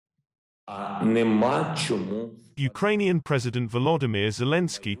Нема чому. Ukrainian President Volodymyr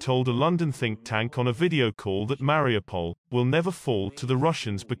Zelensky told a London think tank on a video call that Mariupol will never fall to the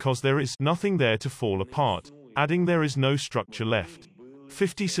Russians because there is nothing there to fall apart, adding there is no structure left.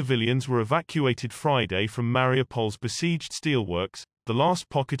 50 civilians were evacuated Friday from Mariupol's besieged steelworks, the last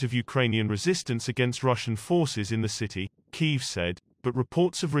pocket of Ukrainian resistance against Russian forces in the city, Kyiv said, but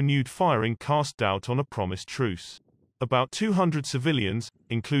reports of renewed firing cast doubt on a promised truce. About 200 civilians,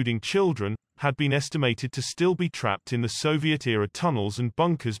 including children, had been estimated to still be trapped in the Soviet-era tunnels and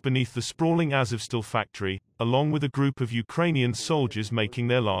bunkers beneath the sprawling Azovstal factory, along with a group of Ukrainian soldiers making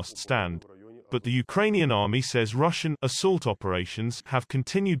their last stand. But the Ukrainian army says Russian assault operations have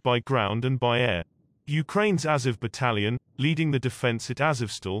continued by ground and by air. Ukraine's Azov battalion, leading the defense at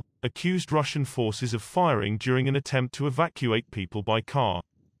Azovstal, accused Russian forces of firing during an attempt to evacuate people by car.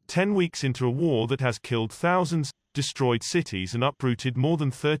 10 weeks into a war that has killed thousands, destroyed cities and uprooted more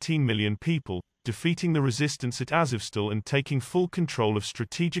than 13 million people, defeating the resistance at Azovstal and taking full control of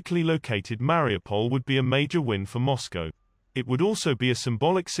strategically located Mariupol would be a major win for Moscow. It would also be a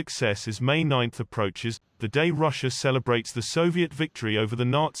symbolic success as May 9 approaches, the day Russia celebrates the Soviet victory over the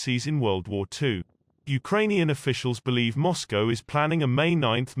Nazis in World War II. Ukrainian officials believe Moscow is planning a May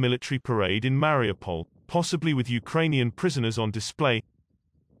 9 military parade in Mariupol, possibly with Ukrainian prisoners on display.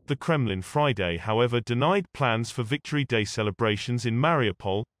 The Kremlin Friday, however, denied plans for Victory Day celebrations in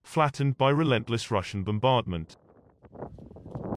Mariupol, flattened by relentless Russian bombardment.